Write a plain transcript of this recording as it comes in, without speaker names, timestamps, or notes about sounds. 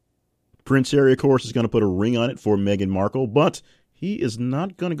Prince Harry, of course, is going to put a ring on it for Meghan Markle, but he is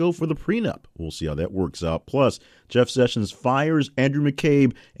not going to go for the prenup. We'll see how that works out. Plus, Jeff Sessions fires Andrew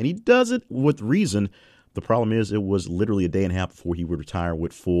McCabe, and he does it with reason. The problem is it was literally a day and a half before he would retire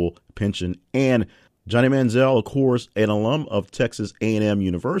with full pension. And Johnny Manziel, of course, an alum of Texas A&M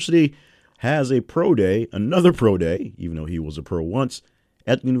University, has a pro day, another pro day, even though he was a pro once,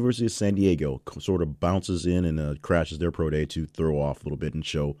 at the University of San Diego. Sort of bounces in and crashes their pro day to throw off a little bit and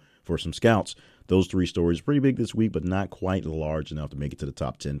show for some scouts. Those three stories pretty big this week, but not quite large enough to make it to the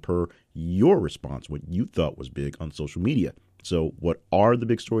top 10 per your response, what you thought was big on social media. So what are the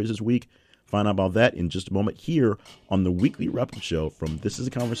big stories this week? Find out about that in just a moment here on the weekly wrap-up show from This Is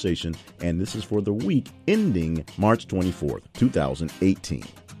a Conversation, and this is for the week ending March 24th, 2018.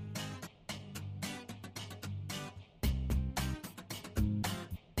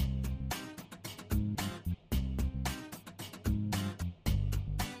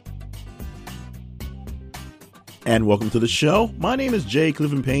 And welcome to the show. My name is Jay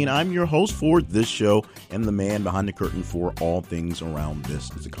Clifton Payne. I'm your host for this show and the man behind the curtain for all things around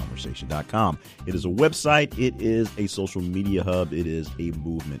thisisaconversation.com. It is a website. It is a social media hub. It is a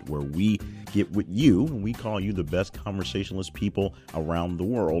movement where we get with you and we call you the best conversationalist people around the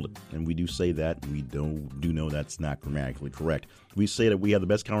world. And we do say that. We do know that's not grammatically correct. We say that we have the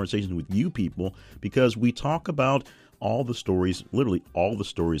best conversations with you people because we talk about all the stories, literally all the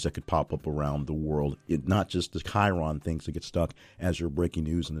stories that could pop up around the world, not just the Chiron things that get stuck as you're breaking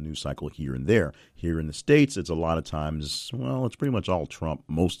news in the news cycle here and there. Here in the States, it's a lot of times, well, it's pretty much all Trump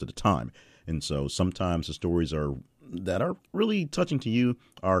most of the time. And so sometimes the stories that are really touching to you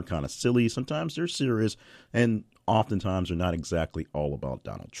are kind of silly. Sometimes they're serious, and oftentimes they're not exactly all about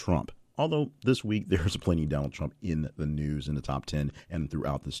Donald Trump. Although this week there's plenty of Donald Trump in the news, in the top 10 and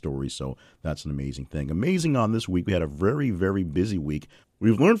throughout the story. So that's an amazing thing. Amazing on this week. We had a very, very busy week.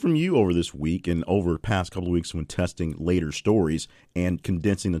 We've learned from you over this week and over the past couple of weeks when testing later stories and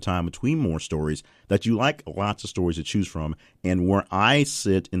condensing the time between more stories that you like lots of stories to choose from. And where I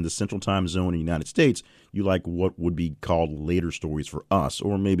sit in the central time zone in the United States, you like what would be called later stories for us,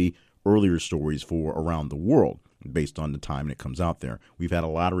 or maybe earlier stories for around the world, based on the time it comes out there. We've had a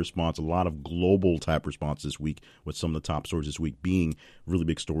lot of response, a lot of global type response this week, with some of the top stories this week being really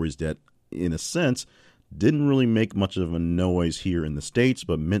big stories that, in a sense, didn't really make much of a noise here in the States,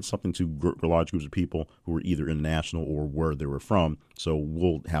 but meant something to large groups of people who were either international or where they were from. So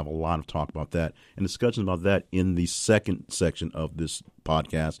we'll have a lot of talk about that and discussions about that in the second section of this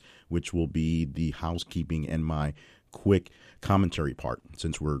podcast, which will be the housekeeping and my quick commentary part,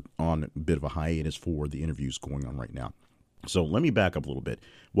 since we're on a bit of a hiatus for the interviews going on right now. So let me back up a little bit.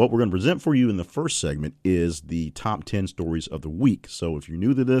 What we're going to present for you in the first segment is the top 10 stories of the week. So if you're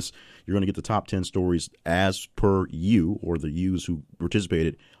new to this, you're going to get the top 10 stories as per you, or the yous who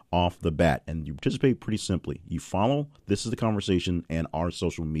participated, off the bat. And you participate pretty simply. You follow This Is the Conversation and our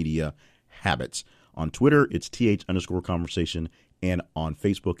social media habits. On Twitter, it's th_conversation. And on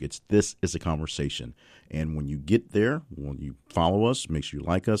Facebook, it's This Is a Conversation. And when you get there, when you follow us, make sure you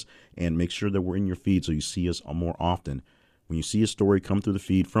like us and make sure that we're in your feed so you see us more often. When you see a story come through the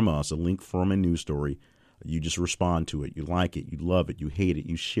feed from us, a link from a news story, you just respond to it. You like it. You love it. You hate it.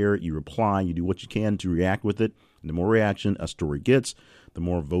 You share it. You reply. You do what you can to react with it. And the more reaction a story gets, the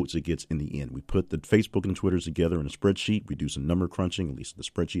more votes it gets in the end. We put the Facebook and Twitters together in a spreadsheet. We do some number crunching. At least the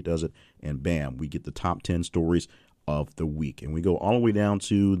spreadsheet does it. And bam, we get the top 10 stories of the week. And we go all the way down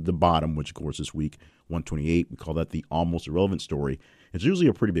to the bottom, which of course this week, 128, we call that the almost irrelevant story. It's usually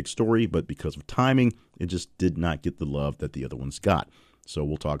a pretty big story, but because of timing, it just did not get the love that the other ones got. So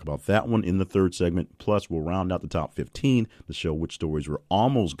we'll talk about that one in the third segment. Plus, we'll round out the top 15 to show which stories were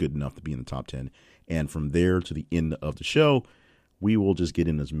almost good enough to be in the top 10. And from there to the end of the show, we will just get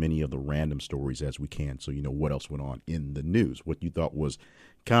in as many of the random stories as we can, so you know what else went on in the news, what you thought was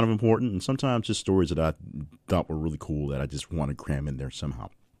kind of important, and sometimes just stories that I thought were really cool that I just want to cram in there somehow.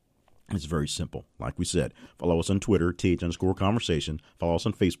 It's very simple. Like we said, follow us on Twitter, th_conversation. Follow us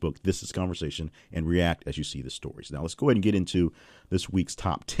on Facebook, This Is Conversation, and react as you see the stories. Now let's go ahead and get into this week's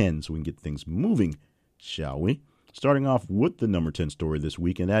top 10 so we can get things moving, shall we? Starting off with the number 10 story this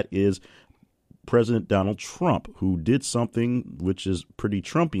week, and that is President Donald Trump, who did something which is pretty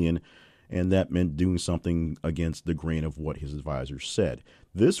Trumpian, and that meant doing something against the grain of what his advisors said.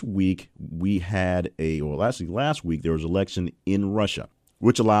 This week, we had last week, there was an election in Russia,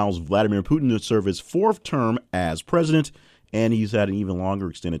 which allows Vladimir Putin to serve his fourth term as president, and he's had an even longer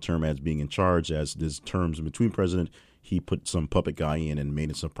extended term as being in charge. As his terms in between president, he put some puppet guy in and made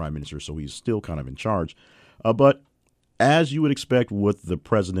him some prime minister, so he's still kind of in charge. But as you would expect with the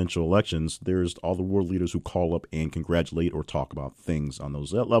presidential elections, there's all the world leaders who call up and congratulate or talk about things on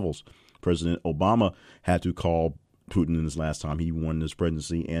those levels. President Obama had to call Putin in his last time he won his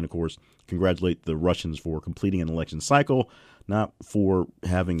presidency and, of course, congratulate the Russians for completing an election cycle, not for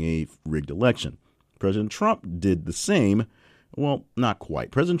having a rigged election. President Trump did the same. Well, not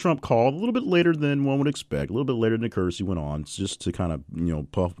quite. President Trump called a little bit later than one would expect, a little bit later than the courtesy went on, just to kind of,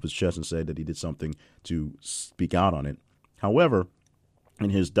 puff up his chest and say that he did something to speak out on it. However, in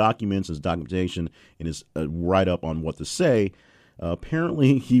his documents, his documentation, in his write-up on what to say,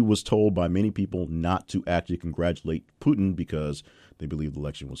 apparently he was told by many people not to actually congratulate Putin because they believe the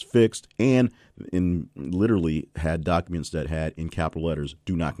election was fixed, and literally had documents that had in capital letters,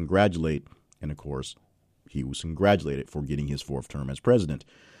 "Do not congratulate," and of course, he was congratulated for getting his fourth term as president.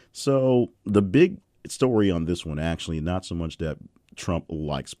 So the big story on this one, actually, not so much that Trump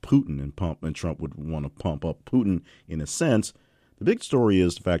likes Putin and Trump would want to pump up Putin in a sense. The big story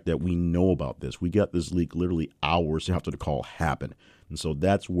is the fact that we know about this. We got this leak literally hours after the call happened. And so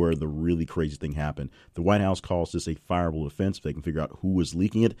that's where the really crazy thing happened. The White House calls this a fireable offense. If they can figure out who was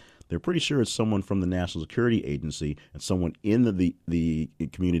leaking it, they're pretty sure it's someone from the National Security Agency and someone in the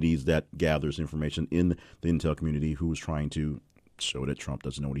communities that gathers information in the intel community who is trying to show that Trump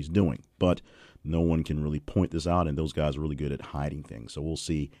doesn't know what he's doing. But no one can really point this out, and those guys are really good at hiding things. So we'll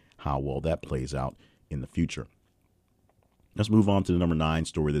see how well that plays out in the future. Let's move on to the number 9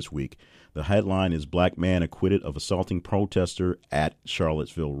 story this week. The headline is Black Man Acquitted of Assaulting Protester at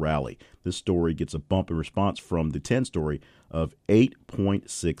Charlottesville Rally. This story gets a bump in response from the 10 story of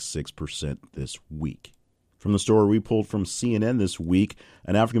 8.66% this week. From the story we pulled from CNN this week,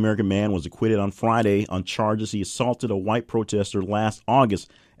 an African-American man was acquitted on Friday on charges he assaulted a white protester last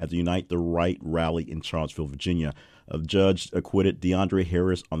August at the Unite the Right rally in Charlottesville, Virginia. A judge acquitted DeAndre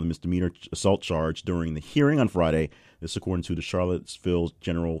Harris on the misdemeanor assault charge during the hearing on Friday. This according to the Charlottesville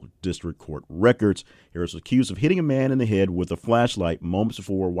General District Court records. Harris was accused of hitting a man in the head with a flashlight moments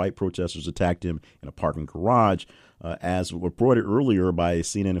before white protesters attacked him in a parking garage. As reported earlier by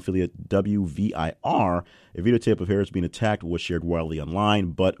CNN affiliate WVIR, a videotape of Harris being attacked was shared widely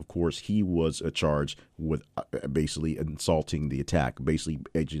online, but of course he was charged with basically insulting the attack, basically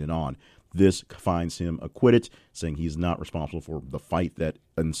egging it on. This finds him acquitted, saying he's not responsible for the fight that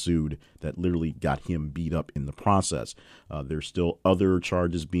ensued that literally got him beat up in the process. There's still other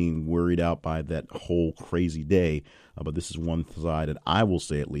charges being worried out by that whole crazy day, but this is one side that I will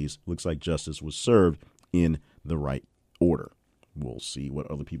say at least looks like justice was served in the right order. We'll see what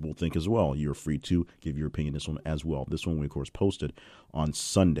other people think as well. You're free to give your opinion on this one as well. This one we, of course, posted on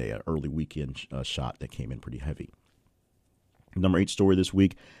Sunday, an early weekend shot that came in pretty heavy. Number 8 story this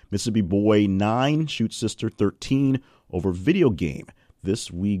week, Mississippi boy 9 shoots sister 13 over video game.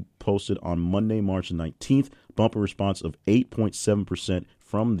 This we posted on Monday, March 19th. Bumper response of 8.7%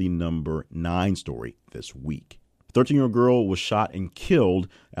 from the number 9 story this week. A 13-year-old girl was shot and killed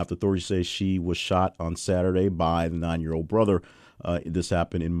after authorities say she was shot on Saturday by the 9-year-old brother. This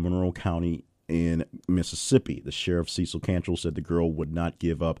happened in Monroe County in Mississippi. The sheriff, Cecil Cantrell, said the girl would not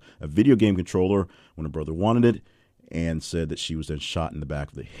give up a video game controller when her brother wanted it, and said that she was then shot in the back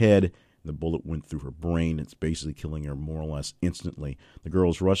of the head. The bullet went through her brain. It's basically killing her more or less instantly. The girl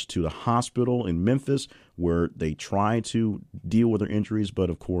was rushed to the hospital in Memphis where they tried to deal with her injuries, but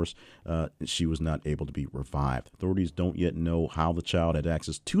of course, she was not able to be revived. Authorities don't yet know how the child had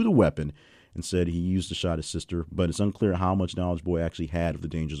access to the weapon and said he used to shot his sister, but it's unclear how much knowledge boy actually had of the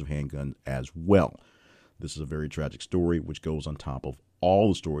dangers of handguns as well. This is a very tragic story, which goes on top of all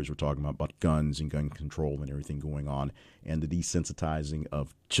the stories we're talking about guns and gun control and everything going on, and the desensitizing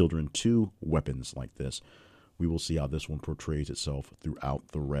of children to weapons like this. We will see how this one portrays itself throughout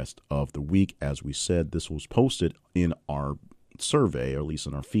the rest of the week. As we said, this was posted in our survey, or at least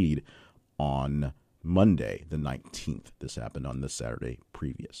in our feed, on Monday, the 19th. This happened on the Saturday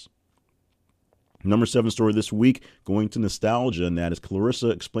previous. Number 7 story this week, going to nostalgia, and that is Clarissa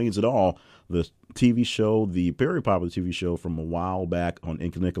Explains It All, the TV show, the very popular TV show from a while back on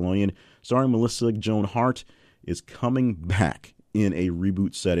Nickelodeon, starring Melissa Joan Hart, is coming back in a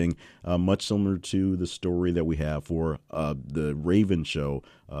reboot setting, much similar to the story that we have for the Raven show,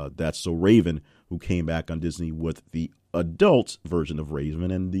 That's So Raven, who came back on Disney with the adult version of Raven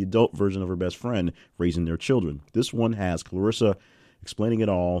and the adult version of her best friend raising their children. This one has Clarissa explaining it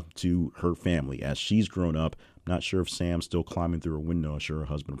all to her family as she's grown up. Not sure if Sam's still climbing through her window. I'm sure her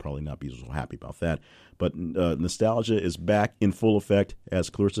husband will probably not be so happy about that. But nostalgia is back in full effect as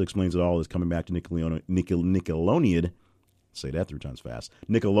Clarissa Explains It All is coming back to Nickelodeon. Say that 3 times fast.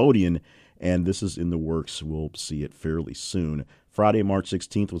 Nickelodeon, and this is in the works. We'll see it fairly soon. Friday, March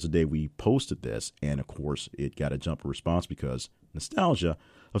 16th was the day we posted this, and of course, it got a jump of response because nostalgia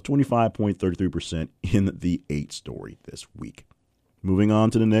of 25.33% in the 8 story this week. Moving on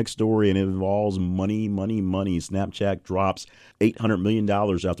to the next story, and it involves money. Snapchat drops $800 million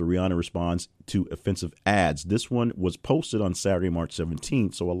after Rihanna responds to offensive ads. This one was posted on Saturday, March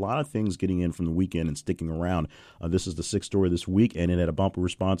 17th, so a lot of things getting in from the weekend and sticking around. This is the 6th story this week, and it had a bumper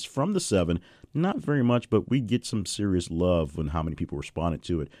response from the 7. Not very much, but we get some serious love on how many people responded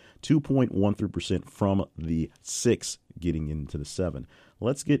to it. 2.13% from the 6 getting into the 7.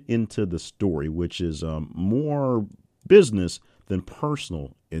 Let's get into the story, which is more business than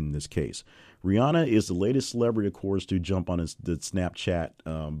personal in this case. Rihanna is the latest celebrity, of course, to jump on the Snapchat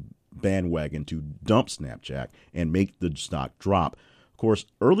bandwagon to dump Snapchat and make the stock drop. Of course,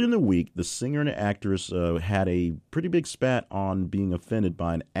 earlier in the week, the singer and the actress had a pretty big spat on being offended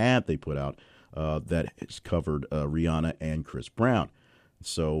by an ad they put out that has covered Rihanna and Chris Brown.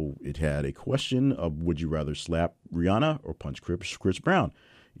 So it had a question of, would you rather slap Rihanna or punch Chris Brown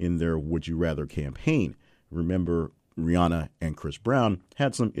in their Would You Rather campaign? Remember, Rihanna and Chris Brown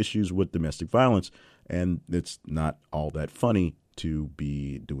had some issues with domestic violence, and it's not all that funny to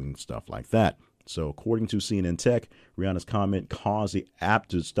be doing stuff like that. So according to CNN Tech, Rihanna's comment caused the app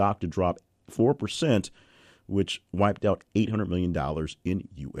stock to drop 4%, which wiped out $800 million in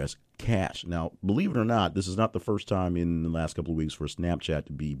U.S. cash. Now, believe it or not, this is not the first time in the last couple of weeks for Snapchat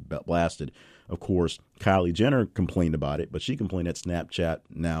to be blasted. Of course, Kylie Jenner complained about it, but she complained that Snapchat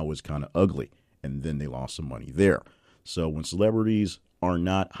now is kind of ugly, and then they lost some money there. So when celebrities are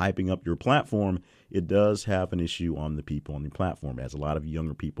not hyping up your platform, it does have an issue on the people on the platform, as a lot of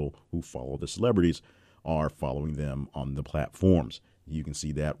younger people who follow the celebrities are following them on the platforms. You can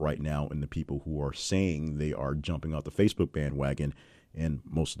see that right now in the people who are saying they are jumping off the Facebook bandwagon, and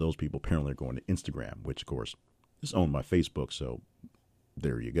most of those people apparently are going to Instagram, which, of course, is owned by Facebook, so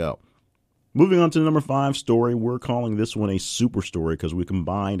there you go. Moving on to the number 5 story, we're calling this one a super story because we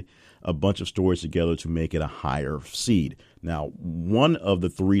combined a bunch of stories together to make it a higher seed. Now, one of the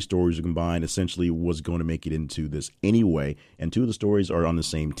 3 stories we combined essentially was going to make it into this anyway, and 2 of the stories are on the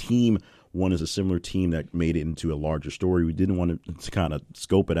same team. One is a similar team that made it into a larger story. We didn't want to kind of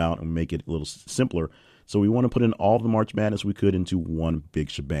scope it out and make it a little simpler. So we want to put in all the March Madness we could into one big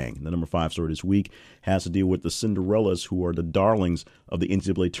shebang. The number 5 story this week has to deal with the Cinderellas, who are the darlings of the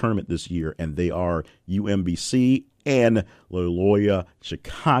NCAA tournament this year, and they are UMBC and Loyola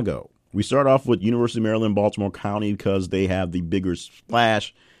Chicago. We start off with University of Maryland, Baltimore County, because they have the bigger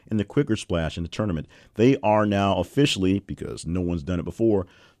splash and the quicker splash in the tournament. They are now officially, because no one's done it before,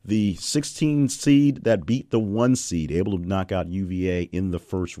 the 16 seed that beat the 1 seed, able to knock out UVA in the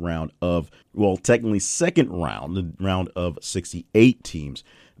first round of, well, technically second round, the round of 68 teams.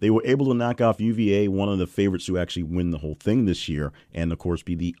 They were able to knock off UVA, one of the favorites to actually win the whole thing this year, and, of course,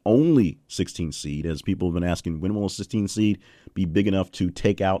 be the only 16 seed. As people have been asking, when will a 16 seed be big enough to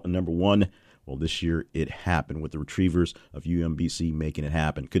take out a number 1? Well, this year it happened with the Retrievers of UMBC making it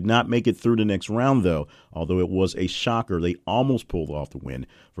happen. Could not make it through the next round, though, although it was a shocker. They almost pulled off the win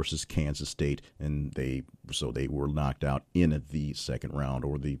versus Kansas State, and they were knocked out in the second round,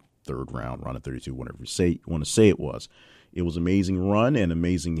 or the third round, round of 32, whatever you want to say it was. It was an amazing run and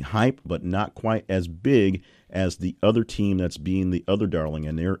amazing hype, but not quite as big as the other team that's being the other darling,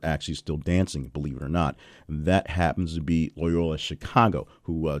 and they're actually still dancing, believe it or not. That happens to be Loyola Chicago,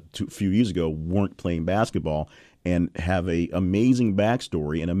 who a few years ago weren't playing basketball and have a amazing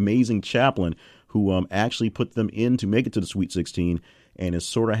backstory, an amazing chaplain who actually put them in to make it to the Sweet 16, and is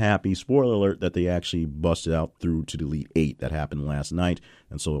sort of happy, spoiler alert, that they actually busted out through to the Elite 8. That happened last night,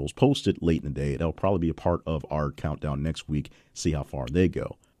 and so it was posted late in the day. That'll probably be a part of our countdown next week, see how far they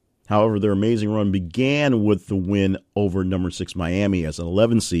go. However, their amazing run began with the win over number 6 Miami as an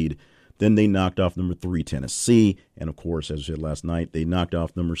 11 seed. Then they knocked off number 3 Tennessee, and of course, as I said last night, they knocked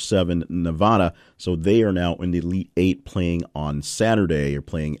off number 7 Nevada. So they are now in the Elite 8 playing on Saturday, or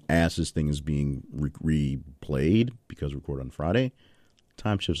playing as this thing is being replayed because we record on Friday.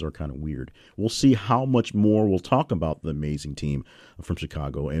 Time shifts are kind of weird. We'll see how much more we'll talk about the amazing team from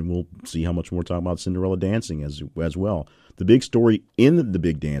Chicago, and we'll see how much more talk about Cinderella dancing as well. The big story in the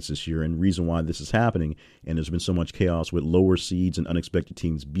big dance this year, and reason why this is happening, and there's been so much chaos with lower seeds and unexpected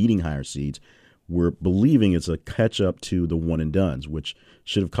teams beating higher seeds, we're believing it's a catch-up to the one-and-dones, which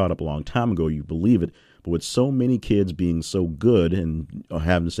should have caught up a long time ago. You believe it. But with so many kids being so good and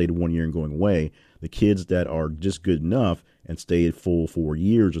having to stay to 1 year and going away, the kids that are just good enough and stay at full 4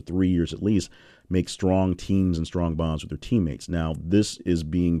 years or 3 years at least make strong teams and strong bonds with their teammates. Now, this is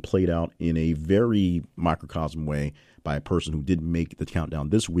being played out in a very microcosm way by a person who didn't make the countdown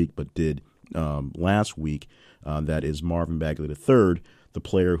this week but did last week. That is Marvin Bagley III, the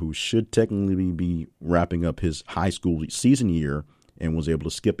player who should technically be wrapping up his high school season year and was able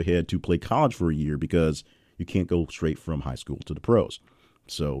to skip ahead to play college for a year because you can't go straight from high school to the pros.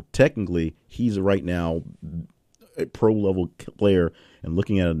 So technically, he's right now a pro-level player, and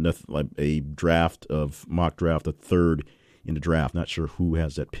looking at a mock draft, a third in the draft. Not sure who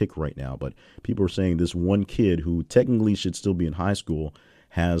has that pick right now, but people are saying this one kid who technically should still be in high school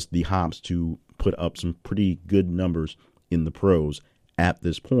has the hops to put up some pretty good numbers in the pros at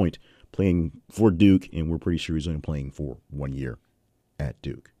this point, playing for Duke, and we're pretty sure he's only playing for 1 year at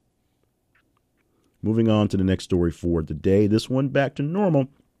Duke. Moving on to the next story for the day. This one back to normal.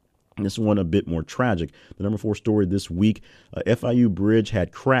 This one a bit more tragic. The number 4 story this week, FIU bridge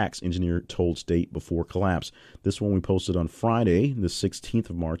had cracks, engineer told state before collapse. This one we posted on Friday, the 16th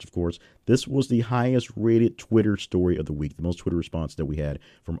of March, of course. This was the highest rated Twitter story of the week, the most Twitter response that we had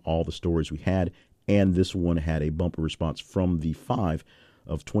from all the stories we had. And this one had a bumper response from the 5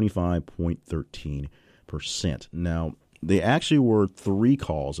 of 25.13%. Now, they actually were 3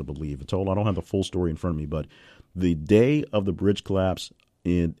 calls, I believe. I don't have the full story in front of me, but the day of the bridge collapse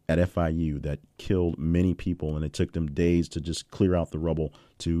at FIU that killed many people, and it took them days to just clear out the rubble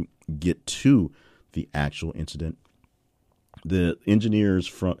to get to the actual incident. The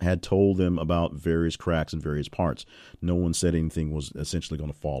engineers had told them about various cracks in various parts. No one said anything was essentially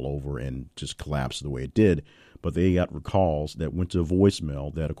going to fall over and just collapse the way it did, but they got calls that went to a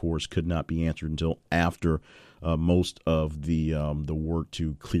voicemail that, of course, could not be answered until after most of the work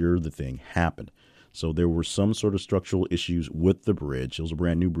to clear the thing happened. So there were some sort of structural issues with the bridge. It was a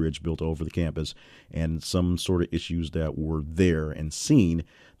brand new bridge built over the campus, and some sort of issues that were there and seen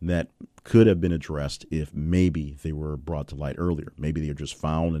that could have been addressed if maybe they were brought to light earlier. Maybe they were just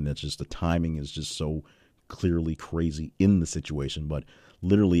found, and it's just the timing is just so clearly crazy in the situation. But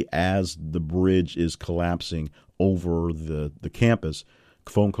literally, as the bridge is collapsing over the campus,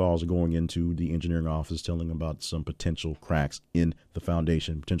 phone calls are going into the engineering office telling about some potential cracks in the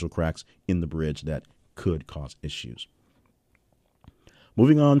foundation, potential cracks in the bridge that could cause issues.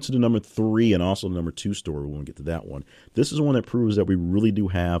 Moving on to the number 3 and also the number 2 story, when we get to that one. This is one that proves that we really do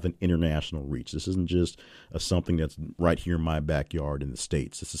have an international reach. This isn't just something that's right here in my backyard in the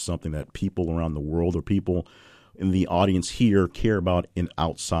States. This is something that people around the world or people in the audience here care about in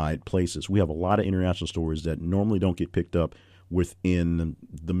outside places. We have a lot of international stories that normally don't get picked up within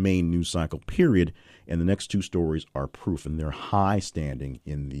the main news cycle period, and the next 2 stories are proof, and they're high standing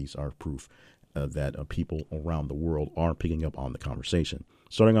in these are proof that people around the world are picking up on the conversation.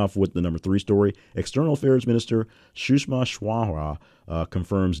 Starting off with the number 3 story, External Affairs Minister Sushma Swaraj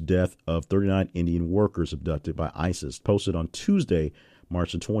confirms death of 39 Indian workers abducted by ISIS. Posted on Tuesday,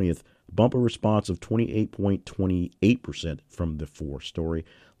 March the 20th, bumper response of 28.28% from the 4 story.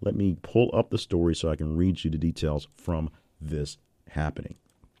 Let me pull up the story so I can read you the details from this happening.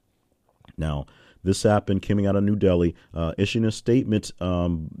 Now, this happened coming out of New Delhi, issuing a statement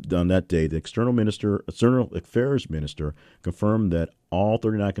on that day. The External Affairs Minister confirmed that all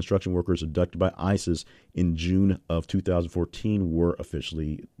 39 construction workers abducted by ISIS in June of 2014 were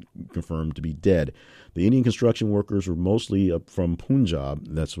officially confirmed to be dead. The Indian construction workers were mostly from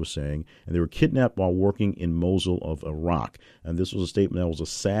Punjab, that's what we're saying, and they were kidnapped while working in Mosul of Iraq. And this was a statement that was a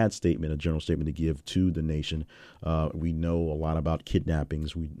sad statement, a general statement to give to the nation. We know a lot about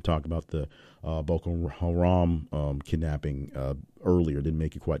kidnappings. We talked about the Boko Haram kidnapping earlier. Didn't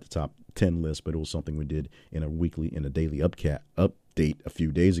make it quite the top 10 list, but it was something we did in a daily update a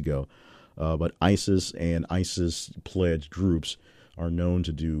few days ago. But ISIS and ISIS pledged groups are known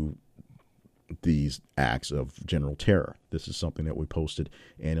to do these acts of general terror. This is something that we posted,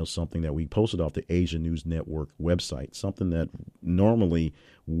 and it was something that we posted off the Asia News Network website, something that normally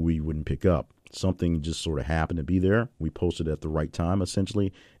we wouldn't pick up. Something just sort of happened to be there. We posted at the right time,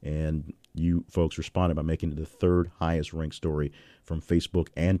 essentially, and you folks responded by making it the 3rd highest ranked story from Facebook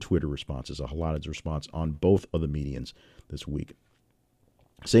and Twitter responses. A lot of response on both of the medians this week.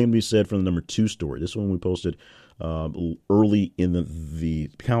 Same to be said for the number 2 story. This one we posted early in the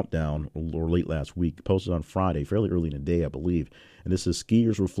countdown, or late last week, posted on Friday, fairly early in the day, I believe. And this is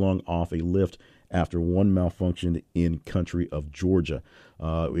skiers were flung off a lift after one malfunctioned in country of Georgia.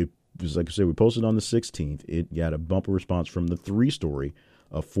 Like I said, we posted on the 16th. It got a bumper response from the 3 story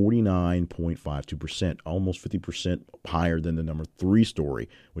of 49.52%, almost 50% higher than the number 3 story,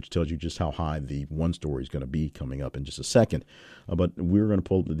 which tells you just how high the 1 story is going to be coming up in just a second. But we're going to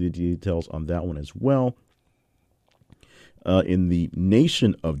pull the details on that one as well. In the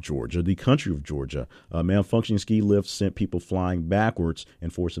nation of Georgia, the country of Georgia, a malfunctioning ski lift sent people flying backwards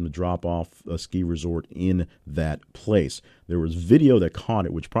and forced them to drop off a ski resort in that place. There was video that caught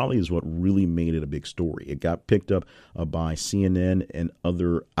it, which probably is what really made it a big story. It got picked up by CNN and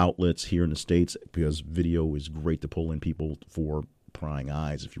other outlets here in the States because video is great to pull in people for prying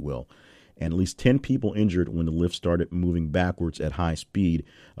eyes, if you will. And at least 10 people injured when the lift started moving backwards at high speed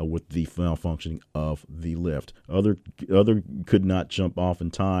with the malfunctioning of the lift. Other could not jump off in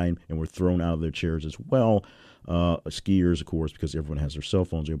time and were thrown out of their chairs as well. Skiers, of course, because everyone has their cell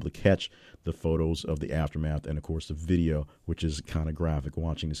phones, are able to catch the photos of the aftermath and, of course, the video, which is kind of graphic,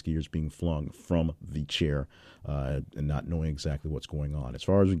 watching the skiers being flung from the chair and not knowing exactly what's going on. As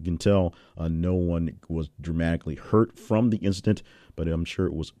far as we can tell, no one was dramatically hurt from the incident, but I'm sure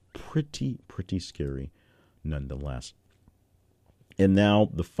it was pretty scary nonetheless. And now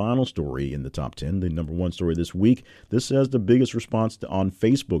the final story in the top 10, the number one story this week. This has the biggest response on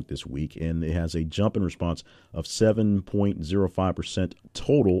Facebook this week, and it has a jump in response of 7.05%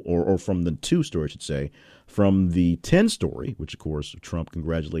 total, or from the 2 story, I should say, from the 10 story, which, of course, Trump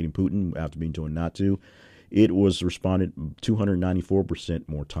congratulating Putin after being told not to. It was responded 294%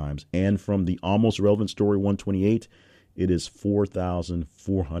 more times. And from the almost relevant story 128, it is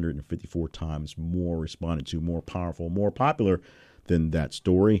 4,454 times more responded to, more powerful, more popular than that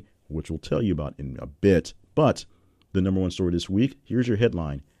story, which we'll tell you about in a bit. But the number one story this week, here's your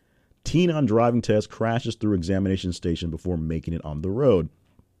headline. Teen on driving test crashes through examination station before making it on the road.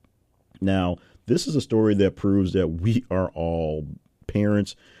 Now, this is a story that proves that we are all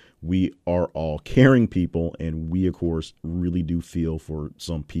parents. We are all caring people, and we, of course, really do feel for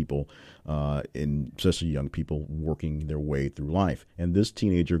some people, and especially young people working their way through life. And this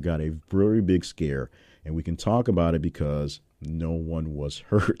teenager got a very big scare, and we can talk about it because no one was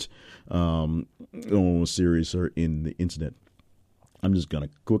hurt. No one was serious in the incident. I'm just going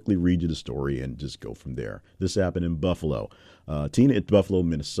to quickly read you the story and just go from there. This happened in Buffalo, Buffalo,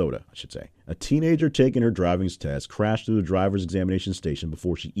 Minnesota, I should say. A teenager taking her driving test crashed through the driver's examination station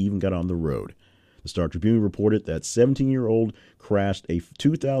before she even got on the road. The Star Tribune reported that 17-year-old crashed a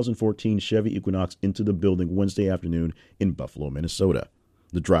 2014 Chevy Equinox into the building Wednesday afternoon in Buffalo, Minnesota.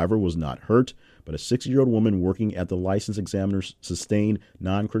 The driver was not hurt, but a 60-year-old woman working at the license examiner sustained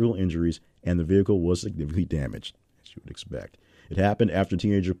non-critical injuries, and the vehicle was significantly damaged, as you would expect. It happened after a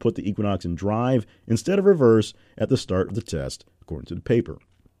teenager put the Equinox in drive instead of reverse at the start of the test, according to the paper.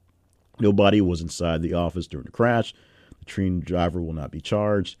 Nobody was inside the office during the crash. The teen driver will not be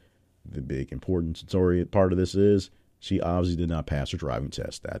charged. The big important story part of this is she obviously did not pass her driving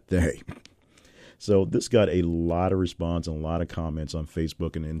test that day. So this got a lot of response and a lot of comments on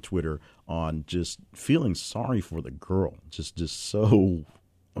Facebook and in Twitter on just feeling sorry for the girl. Just so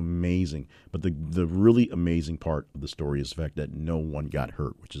amazing. But the really amazing part of the story is the fact that no one got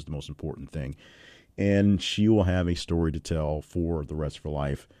hurt, which is the most important thing. And she will have a story to tell for the rest of her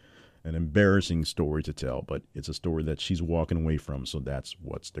life, an embarrassing story to tell, but it's a story that she's walking away from. So that's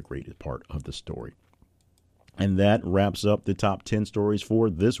what's the greatest part of the story. And that wraps up the top 10 stories for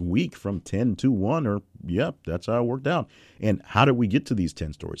this week from 10 to 1, that's how it worked out. And how did we get to these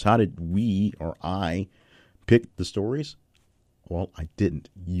 10 stories? How did we, or I, pick the stories? Well, I didn't.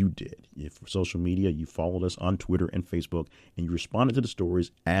 You did. For social media, you followed us on Twitter and Facebook, and you responded to the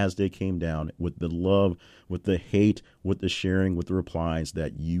stories as they came down with the love, with the hate, with the sharing, with the replies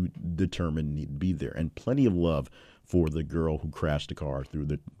that you determined need to be there. And plenty of love for the girl who crashed the car through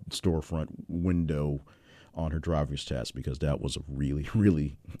the storefront window on her driver's test, because that was a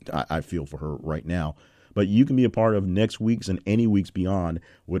really, I feel for her right now. But you can be a part of next week's and any weeks beyond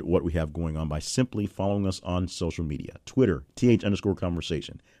with what we have going on by simply following us on social media. Twitter,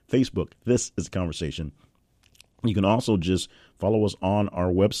 @TH_conversation. Facebook, This is a Conversation. You can also just follow us on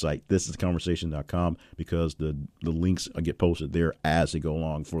our website, thisisconversation.com, because the links get posted there as they go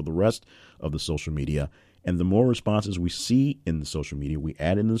along for the rest of the social media. And the more responses we see in the social media, we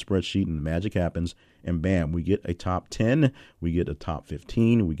add in the spreadsheet and the magic happens. And bam, we get a top 10, we get a top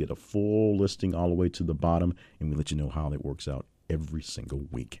 15, we get a full listing all the way to the bottom. And we let you know how that works out every single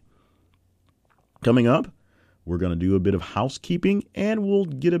week. Coming up, we're going to do a bit of housekeeping and we'll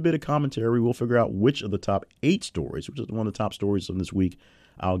get a bit of commentary. We'll figure out which of the top 8 stories, which is one of the top stories of this week.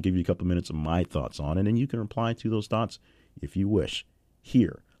 I'll give you a couple minutes of my thoughts on it, and you can reply to those thoughts if you wish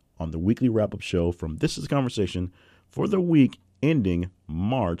here on the weekly wrap-up show from This is a Conversation for the week ending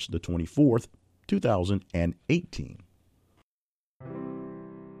March the 24th, 2018.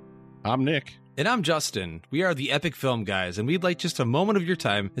 I'm Nick. And I'm Justin. We are the Epic Film Guys, and we'd like just a moment of your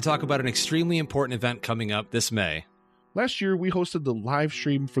time to talk about an extremely important event coming up this May. Last year, we hosted the live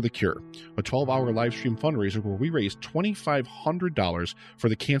stream for the cure, a 12-hour live stream fundraiser where we raised $2,500 for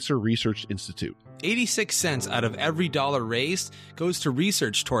the Cancer Research Institute. 86 cents out of every dollar raised goes to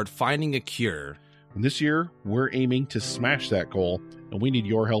research toward finding a cure. And this year, we're aiming to smash that goal, and we need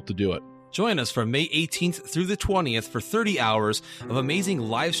your help to do it. Join us from May 18th through the 20th for 30 hours of amazing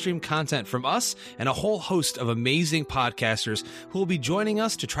live stream content from us and a whole host of amazing podcasters who will be joining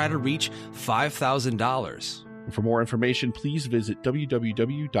us to try to reach $5,000. For more information, please visit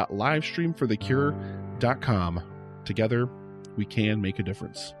www.livestreamforthecure.com. Together, we can make a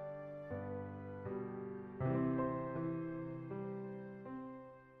difference.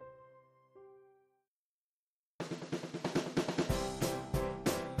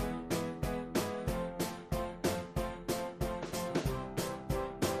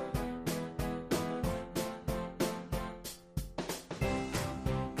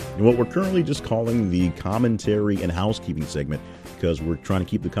 And what we're currently just calling the commentary and housekeeping segment, because we're trying to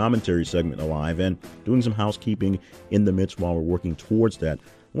keep the commentary segment alive and doing some housekeeping in the midst while we're working towards that.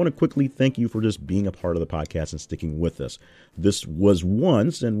 I want to quickly thank you for just being a part of the podcast and sticking with us. This was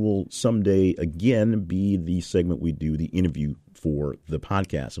once and will someday again be the segment we do the interview for the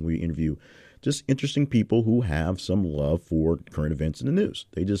podcast. And we interview just interesting people who have some love for current events in the news.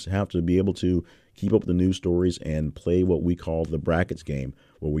 They just have to be able to keep up with the news stories and play what we call the brackets game,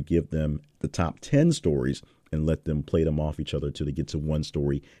 where we give them the top 10 stories and let them play them off each other till they get to one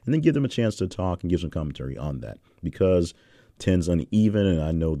story, and then give them a chance to talk and give some commentary on that. Because 10's uneven and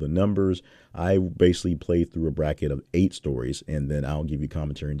I know the numbers, I basically play through a bracket of 8 stories, and then I'll give you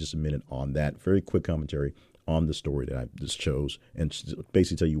commentary in just a minute on that. Very quick commentary on the story that I just chose, and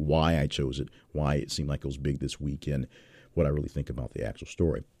basically tell you why I chose it, why it seemed like it was big this week, and what I really think about the actual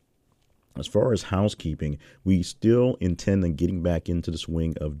story. As far as housekeeping, we still intend on getting back into the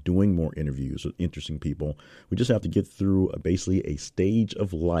swing of doing more interviews with interesting people. We just have to get through basically a stage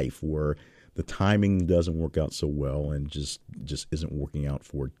of life where the timing doesn't work out so well and just isn't working out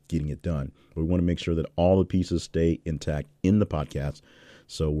for getting it done. But we want to make sure that all the pieces stay intact in the podcast.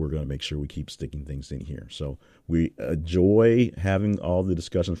 So we're going to make sure we keep sticking things in here. So we enjoy having all the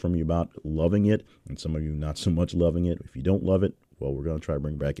discussions from you about loving it, and some of you not so much loving it. If you don't love it, well, we're going to try to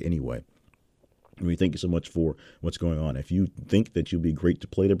bring it back anyway. And we thank you so much for what's going on. If you think that you'll be great to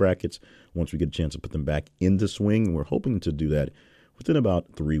play the brackets, once we get a chance to put them back into swing, we're hoping to do that within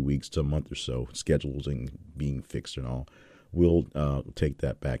about 3 weeks to a month or so, schedules and being fixed and all. We'll take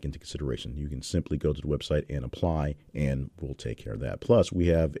that back into consideration. You can simply go to the website and apply, and we'll take care of that. Plus, we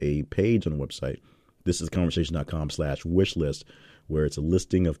have a page on the website, thisisconversation.com/wishlist, where it's a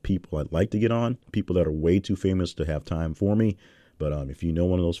listing of people I'd like to get on, people that are way too famous to have time for me. But if you know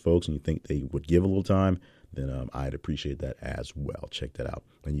one of those folks and you think they would give a little time, then I'd appreciate that as well. Check that out.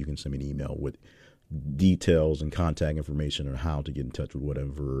 And you can send me an email with details and contact information on how to get in touch with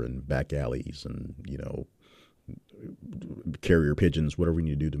whatever, and back alleys and, carrier pigeons, whatever we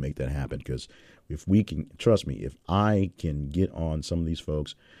need to do to make that happen. Because if we can, trust me, if I can get on some of these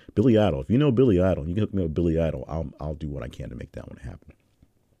folks, Billy Idol, if you know Billy Idol, you can hook me up with Billy Idol, I'll do what I can to make that one happen.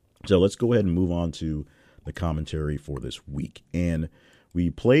 So let's go ahead and move on to the commentary for this week. And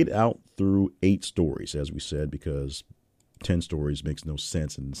we played out through 8 stories, as we said, because 10 stories makes no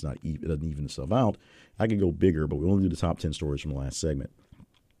sense and it doesn't even itself out. I could go bigger, but we only do the top 10 stories from the last segment.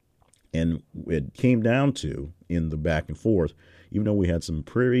 And it came down to, in the back and forth, even though we had some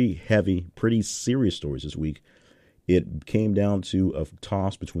pretty heavy, pretty serious stories this week, it came down to a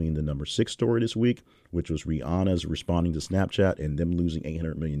toss between the number 6 story this week, which was Rihanna's responding to Snapchat and them losing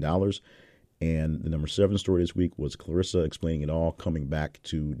 $800 million. And the number 7 story this week was Clarissa explaining it all, coming back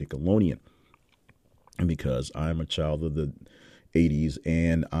to Nickelodeon. And because I'm a child of the 80s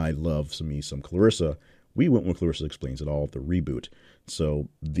and I love some Clarissa, we went with Clarissa Explains It All, the reboot. So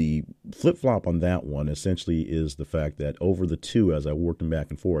the flip-flop on that one essentially is the fact that over the two, as I worked them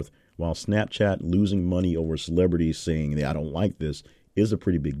back and forth, while Snapchat losing money over celebrities saying that I don't like this is a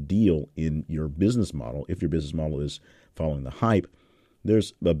pretty big deal in your business model, if your business model is following the hype,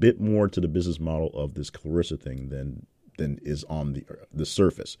 there's a bit more to the business model of this Clarissa thing than is on the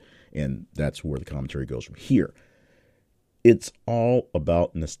surface. And that's where the commentary goes from here. It's all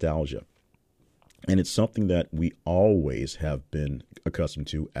about nostalgia. And it's something that we always have been accustomed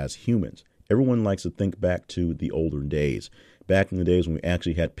to as humans. Everyone likes to think back to the older days. Back in the days when we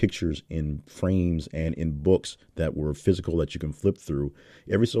actually had pictures in frames and in books that were physical that you can flip through.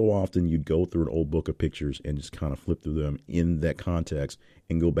 Every so often you'd go through an old book of pictures and just kind of flip through them in that context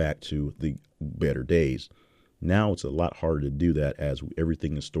and go back to the better days. Now it's a lot harder to do that as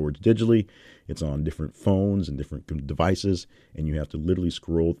everything is stored digitally. It's on different phones and different devices, and you have to literally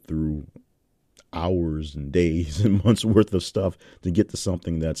scroll through hours and days and months worth of stuff to get to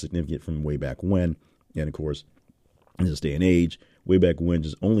something that's significant from way back when. And of course, in this day and age, way back when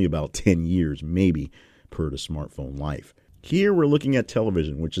is only about 10 years, maybe, per the smartphone life. Here we're looking at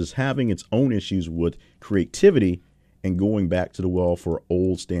television, which is having its own issues with creativity and going back to the well for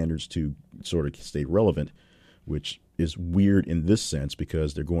old standards to sort of stay relevant, which is weird in this sense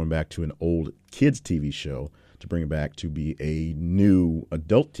because they're going back to an old kids TV show to bring it back to be a new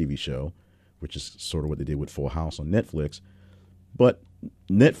adult TV show, which is sort of what they did with Full House on Netflix. But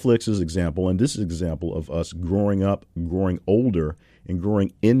Netflix's example, and this is an example of us growing up, growing older, and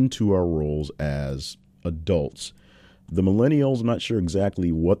growing into our roles as adults. The millennials, I'm not sure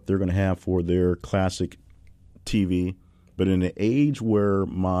exactly what they're going to have for their classic TV, but in an age where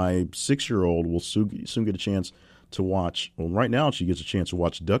my 6-year-old will soon get a chance to watch, well, right now she gets a chance to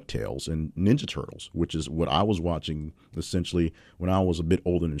watch DuckTales and Ninja Turtles, which is what I was watching essentially when I was a bit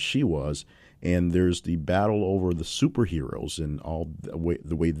older than she was. And there's the battle over the superheroes and all the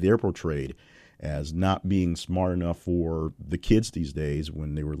way they're portrayed as not being smart enough for the kids these days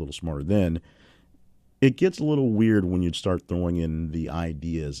when they were a little smarter then. It gets a little weird when you start throwing in the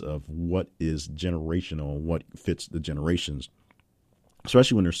ideas of what is generational, what fits the generations,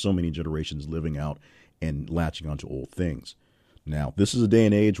 especially when there's so many generations living out and latching onto old things. Now, this is a day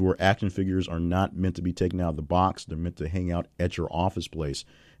and age where action figures are not meant to be taken out of the box. They're meant to hang out at your office place.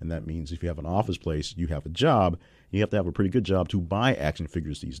 And that means if you have an office place, you have a job. You have to have a pretty good job to buy action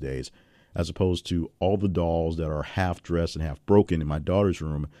figures these days, as opposed to all the dolls that are half dressed and half broken in my daughter's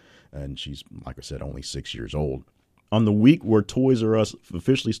room. And she's, like I said, only 6 years old. On the week where Toys R Us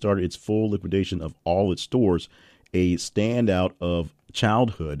officially started its full liquidation of all its stores, a standout of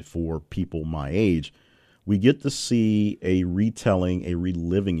childhood for people my age, we get to see a retelling, a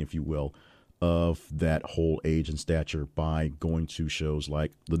reliving, if you will, of that whole age and stature by going to shows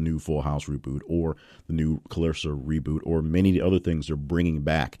like the new Full House reboot or the new Clarissa reboot or many other things they're bringing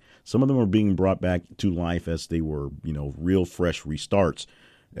back. Some of them are being brought back to life as they were, real fresh restarts,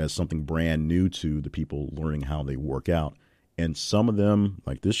 as something brand new to the people learning how they work out. And some of them,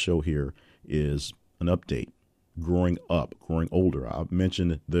 like this show here, is an update. Growing up, growing older. I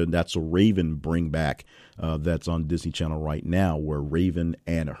mentioned the That's a Raven bring back that's on Disney Channel right now, where Raven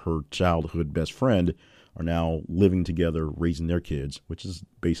and her childhood best friend are now living together, raising their kids, which is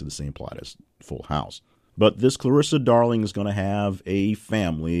basically the same plot as Full House. But this Clarissa Darling is going to have a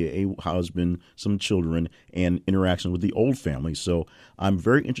family, a husband, some children, and interaction with the old family. So I'm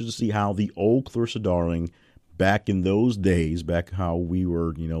very interested to see how the old Clarissa Darling, back in those days, back how we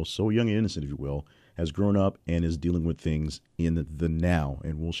were, so young and innocent, if you will, has grown up and is dealing with things in the now.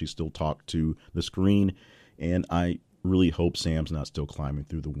 And will she still talk to the screen? And I really hope Sam's not still climbing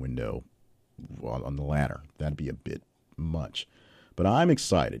through the window on the ladder. That'd be a bit much. But I'm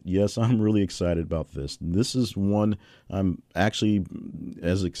excited. Yes, I'm really excited about this. This is one I'm actually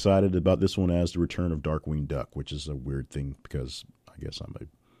as excited about this one as the return of Darkwing Duck, which is a weird thing because I guess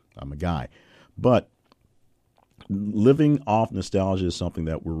I'm a guy. But living off nostalgia is something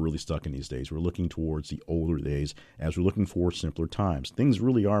that we're really stuck in these days. We're looking towards the older days as we're looking for simpler times. Things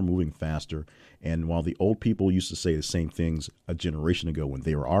really are moving faster. And while the old people used to say the same things a generation ago when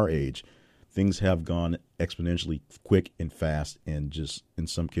they were our age, things have gone exponentially quick and fast and just, in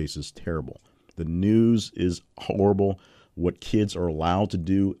some cases, terrible. The news is horrible. What kids are allowed to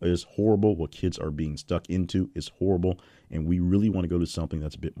do is horrible. What kids are being stuck into is horrible. And we really want to go to something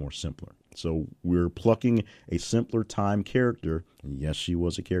that's a bit more simpler. So we're plucking a simpler time character. And yes, she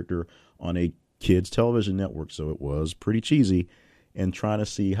was a character on a kids television network, so it was pretty cheesy, and trying to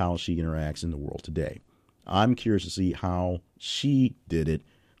see how she interacts in the world today. I'm curious to see how she did it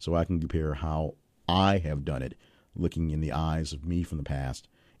so I can compare how I have done it, looking in the eyes of me from the past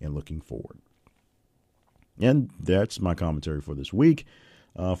and looking forward. And that's my commentary for this week.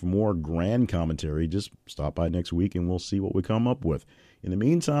 For more grand commentary, just stop by next week and we'll see what we come up with. In the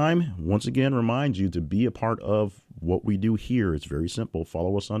meantime, once again, remind you to be a part of what we do here. It's very simple.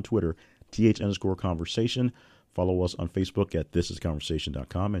 Follow us on Twitter, th_conversation. Follow us on Facebook at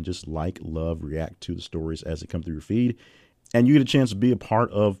thisisconversation.com and just like, love, react to the stories as they come through your feed. And you get a chance to be a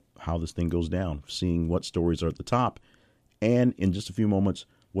part of how this thing goes down, seeing what stories are at the top. And in just a few moments,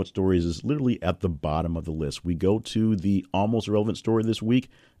 what stories is literally at the bottom of the list. We go to the almost relevant story this week.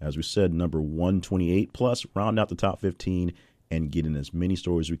 As we said, number 128 plus, round out the top 15 and get in as many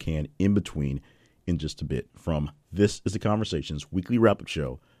stories as we can in between in just a bit from This is the Conversations weekly wrap-up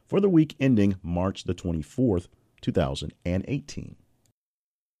show for the week ending March the 24th, 2018.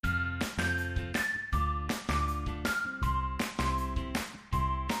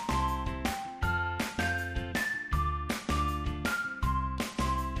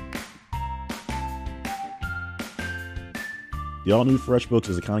 The all-new FreshBooks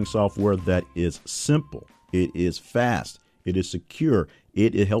is accounting software that is simple, it is fast, it is secure,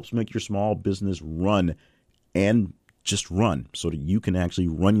 it helps make your small business run and just run so that you can actually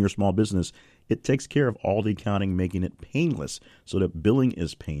run your small business. It takes care of all the accounting, making it painless so that billing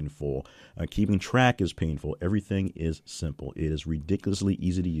is painful, keeping track is painful. Everything is simple. It is ridiculously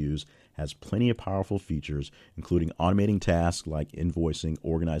easy to use, has plenty of powerful features, including automating tasks like invoicing,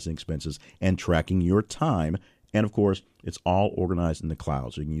 organizing expenses, and tracking your time. And of course, it's all organized in the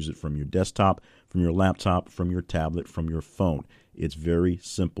cloud, so you can use it from your desktop, from your laptop, from your tablet, from your phone. It's very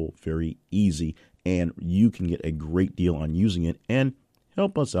simple, very easy, and you can get a great deal on using it and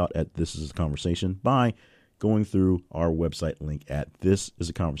help us out at This Is a Conversation by going through our website link at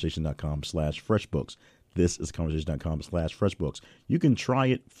thisisaconversation.com/freshbooks. Thisisaconversation.com/freshbooks. You can try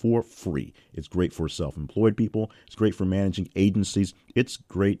it for free. It's great for self-employed people. It's great for managing agencies. It's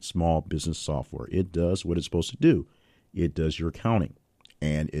great small business software. It does what it's supposed to do. It does your accounting,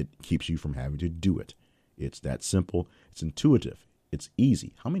 and it keeps you from having to do it. It's that simple. It's intuitive. It's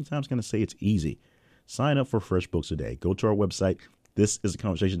easy. How many times can I say it's easy? Sign up for FreshBooks today. Go to our website,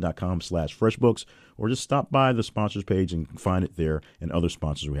 thisisaconversation.com/freshbooks, or just stop by the sponsors page and find it there and other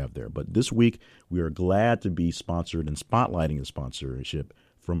sponsors we have there. But this week, we are glad to be sponsored and spotlighting the sponsorship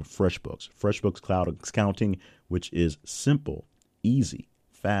from FreshBooks. FreshBooks Cloud Accounting, which is simple, easy,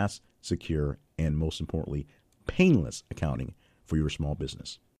 fast, secure, and most importantly, painless accounting for your small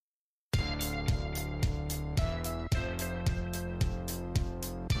business.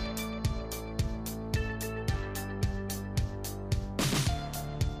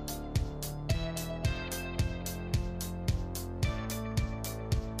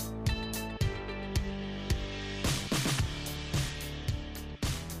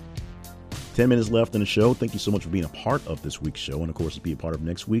 10 minutes left in the show. Thank you so much for being a part of this week's show. And of course, to be a part of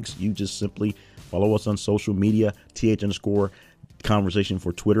next week's, you just simply follow us on social media, th_conversation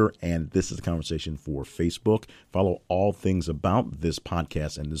for Twitter, and This Is a Conversation for Facebook. Follow all things about this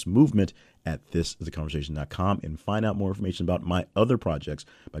podcast and this movement at thisisaconversation.com, and find out more information about my other projects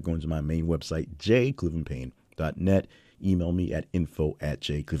by going to my main website, jclevelandpayne.net. Email me at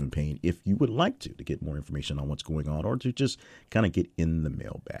info@jclevelandpayne if you would like to get more information on what's going on, or to just kind of get in the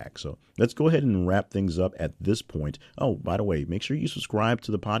mailbag. So let's go ahead and wrap things up at this point. Oh, by the way, make sure you subscribe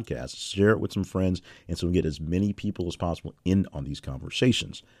to the podcast, share it with some friends, and so we get as many people as possible in on these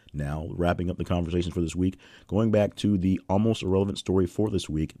conversations. Now, wrapping up the conversation for this week, going back to the almost irrelevant story for this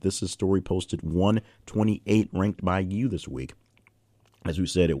week. This is a story posted 128 ranked by you this week. As we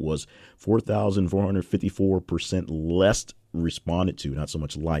said, it was 4,454% less responded to, not so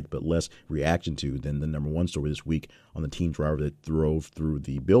much liked, but less reaction to than the number one story this week on the teen driver that drove through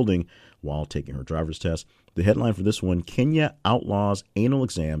the building while taking her driver's test. The headline for this one, Kenya outlaws anal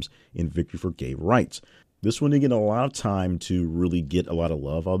exams in victory for gay rights. This one didn't get a lot of time to really get a lot of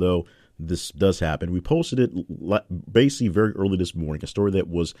love, although this does happen. We posted it basically very early this morning. A story that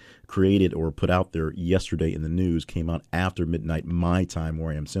was created or put out there yesterday in the news came out after midnight my time,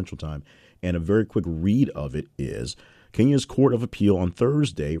 where I am Central Time. And a very quick read of it is, Kenya's Court of Appeal on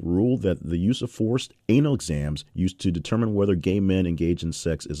Thursday ruled that the use of forced anal exams used to determine whether gay men engage in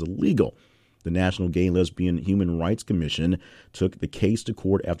sex is illegal. The National Gay and Lesbian Human Rights Commission took the case to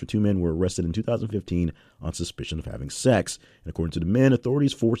court after two men were arrested in 2015 on suspicion of having sex. And according to the men,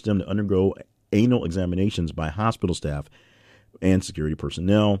 authorities forced them to undergo anal examinations by hospital staff and security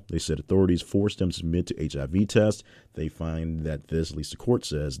personnel. They said authorities forced them to submit to HIV tests. They find that this, at least the court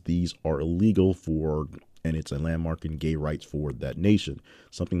says, these are illegal and it's a landmark in gay rights for that nation.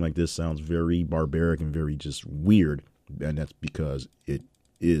 Something like this sounds very barbaric and very just weird, and that's because it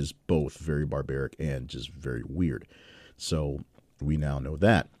is both very barbaric and just very weird. So we now know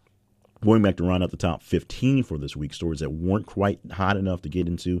that. Going back to round out the top 15 for this week, stories that weren't quite hot enough to get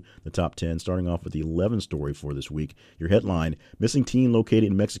into the top 10, starting off with the 11th story for this week. Your headline, missing teen located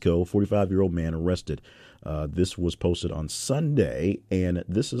in Mexico, 45-year-old man arrested. This was posted on Sunday, and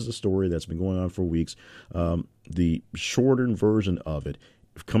this is a story that's been going on for weeks. The shortened version of it,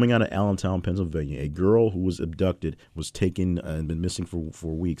 coming out of Allentown, Pennsylvania, a girl who was abducted, was taken and been missing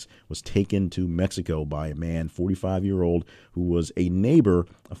for weeks, was taken to Mexico by a man, 45-year-old, who was a neighbor,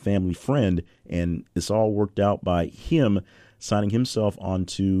 a family friend, and it's all worked out by him signing himself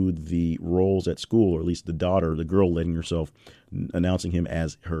onto the rolls at school, or at least the girl letting herself, announcing him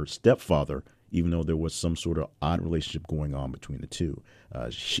as her stepfather, even though there was some sort of odd relationship going on between the two.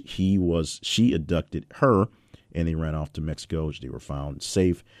 She abducted her, and they ran off to Mexico. They were found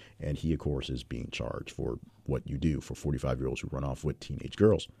safe, and he, of course, is being charged for what you do for 45-year-olds who run off with teenage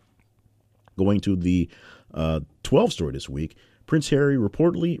girls. Going to the 12th story this week, Prince Harry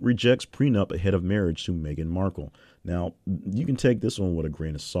reportedly rejects prenup ahead of marriage to Meghan Markle. Now, you can take this one with a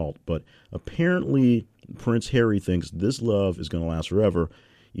grain of salt, but apparently Prince Harry thinks this love is going to last forever,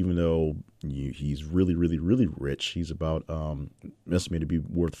 even though he's really, really, really rich. He's about estimated to be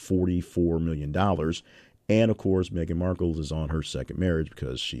worth $44 million. And, of course, Meghan Markle is on her second marriage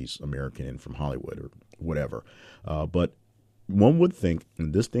because she's American and from Hollywood or whatever. But one would think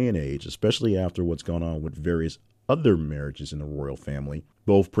in this day and age, especially after what's gone on with various other marriages in the royal family,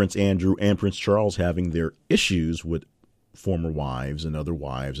 both Prince Andrew and Prince Charles having their issues with former wives and other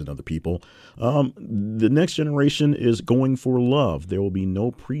people, the next generation is going for love. There will be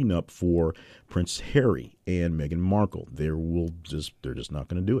no prenup for Prince Harry and Meghan Markle. They're just not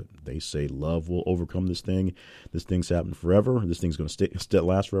going to do it. They say love will overcome this thing. This thing's happened forever. This thing's going to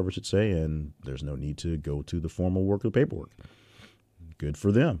last forever, I should say, and there's no need to go to the formal work of the paperwork. Good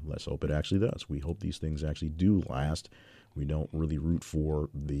for them. Let's hope it actually does. We hope these things actually do last. We don't really root for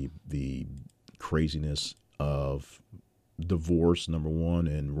the craziness of divorce, number one,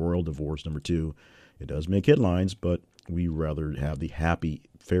 and royal divorce, number two. It does make headlines, but we rather have the happy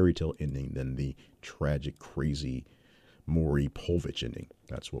fairy tale ending than the tragic, crazy Maury Povich ending.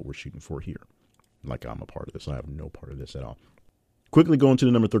 That's what we're shooting for here. Like I'm a part of this. I have no part of this at all. Quickly going to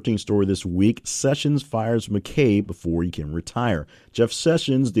the number 13 story this week. Sessions fires McCabe before he can retire. Jeff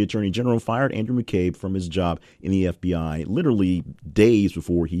Sessions, the Attorney General, fired Andrew McCabe from his job in the FBI literally days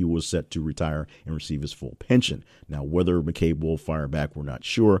before he was set to retire and receive his full pension. Now, whether McCabe will fire back, we're not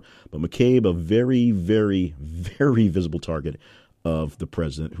sure. But McCabe, a very, very, very visible target of the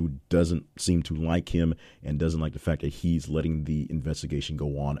president, who doesn't seem to like him and doesn't like the fact that he's letting the investigation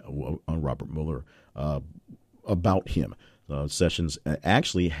go on Robert Mueller about him. Sessions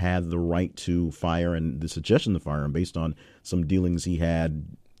actually had the right to fire and the suggestion to fire him based on some dealings he had,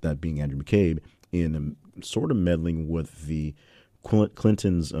 that being Andrew McCabe, in sort of meddling with the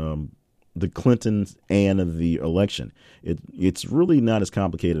Clintons and the election. It's really not as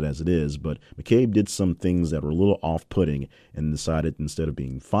complicated as it is, but McCabe did some things that were a little off-putting and decided, instead of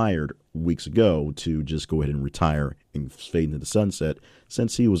being fired weeks ago, to just go ahead and retire and fade into the sunset,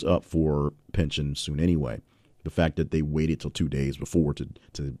 since he was up for pension soon anyway. The fact that they waited till 2 days before to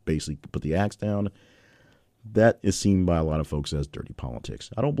basically put the axe down, that is seen by a lot of folks as dirty politics.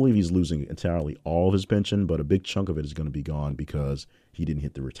 I don't believe he's losing entirely all of his pension, but a big chunk of it is going to be gone because he didn't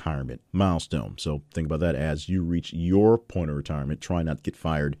hit the retirement milestone. So think about that as you reach your point of retirement. Try not to get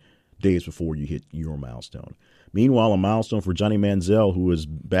fired days before you hit your milestone. Meanwhile, a milestone for Johnny Manziel, who is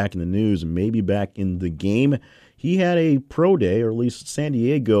back in the news and maybe back in the game. He had a pro day, or at least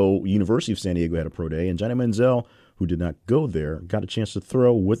University of San Diego had a pro day, and Johnny Manziel, who did not go there, got a chance to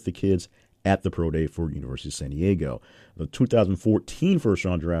throw with the kids at the pro day for University of San Diego. The 2014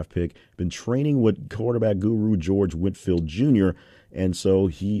 first-round draft pick, been training with quarterback guru George Whitfield Jr., and so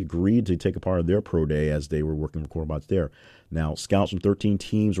he agreed to take a part of their pro day as they were working with quarterbacks there. Now, scouts from 13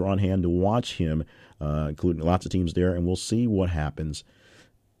 teams are on hand to watch him, including lots of teams there, and we'll see what happens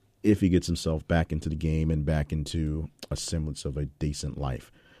if he gets himself back into the game and back into a semblance of a decent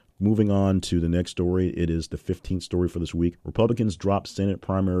life. Moving on to the next story, it is the 15th story for this week. Republicans drop Senate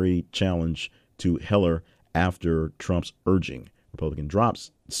primary challenge to Heller after Trump's urging. Republican drops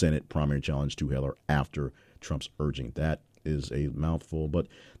Senate primary challenge to Heller after Trump's urging. That is a mouthful, but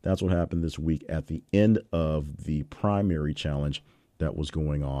that's what happened this week at the end of the primary challenge that was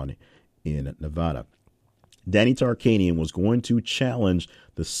going on in Nevada. Danny Tarkanian was going to challenge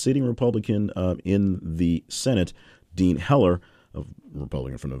the sitting Republican in the Senate, Dean Heller, a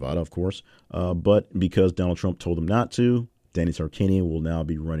Republican from Nevada, of course. But because Donald Trump told him not to, Danny Tarkanian will now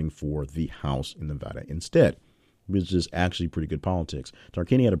be running for the House in Nevada instead, which is actually pretty good politics.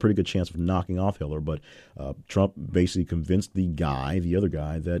 Tarkanian had a pretty good chance of knocking off Heller, but Trump basically convinced the other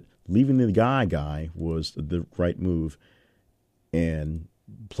guy, that leaving the guy was the right move and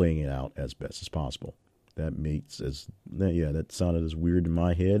playing it out as best as possible. That sounded as weird in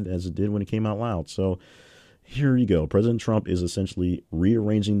my head as it did when it came out loud. So here you go. President Trump is essentially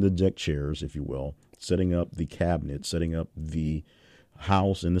rearranging the deck chairs, if you will, setting up the cabinet, setting up the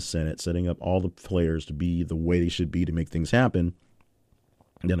House and the Senate, setting up all the players to be the way they should be to make things happen.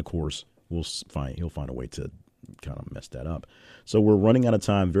 And then, of course, he'll find a way to kind of mess that up. So we're running out of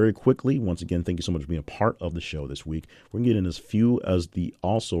time very quickly. Once again, thank you so much for being a part of the show this week. We're going to get in as few as the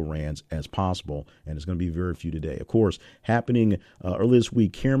also-rans as possible, and it's going to be very few today. Of course, happening earlier this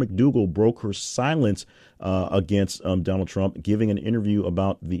week, Karen McDougal broke her silence against Donald Trump, giving an interview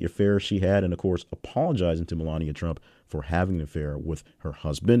about the affair she had, and, of course, apologizing to Melania Trump for having an affair with her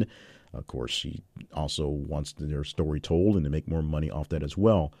husband. Of course, she also wants their story told and to make more money off that as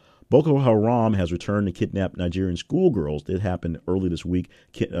well. Boko Haram has returned to kidnap Nigerian schoolgirls. It happened early this week,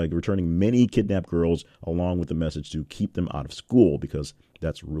 returning many kidnapped girls along with the message to keep them out of school, because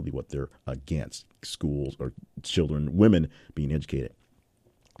that's really what they're against, schools or children, women being educated.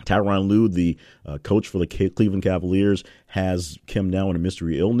 Tyronn Lue, the coach for the Cleveland Cavaliers, has come down with a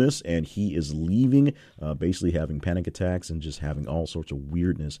mystery illness, and he is leaving, basically having panic attacks and just having all sorts of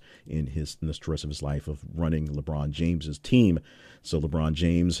weirdness in the stress of his life of running LeBron James's team. So LeBron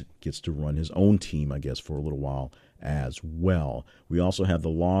James gets to run his own team, I guess, for a little while as well. We also have the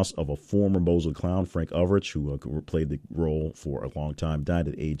loss of a former Bozo Clown, Frank Ulrich, who played the role for a long time, died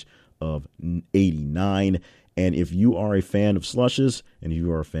at the age of 89. And if you are a fan of slushes and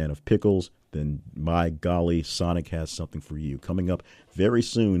you are a fan of pickles, then by golly, Sonic has something for you. Coming up very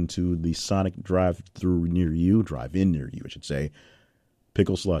soon to the Sonic drive-in near you, I should say,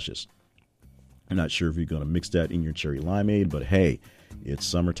 pickle slushes. I'm not sure if you're going to mix that in your cherry limeade, but hey, it's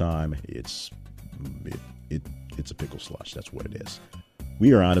summertime. It's a pickle slush. That's what it is.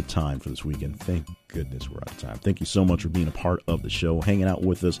 We are out of time for this weekend. Thank goodness we're out of time. Thank you so much for being a part of the show, hanging out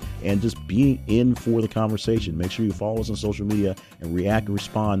with us, and just being in for the conversation. Make sure you follow us on social media and react and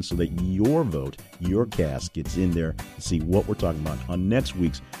respond so that your vote, your cast, gets in there to see what we're talking about on next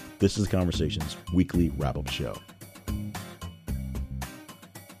week's This Is the Conversations weekly wrap-up show.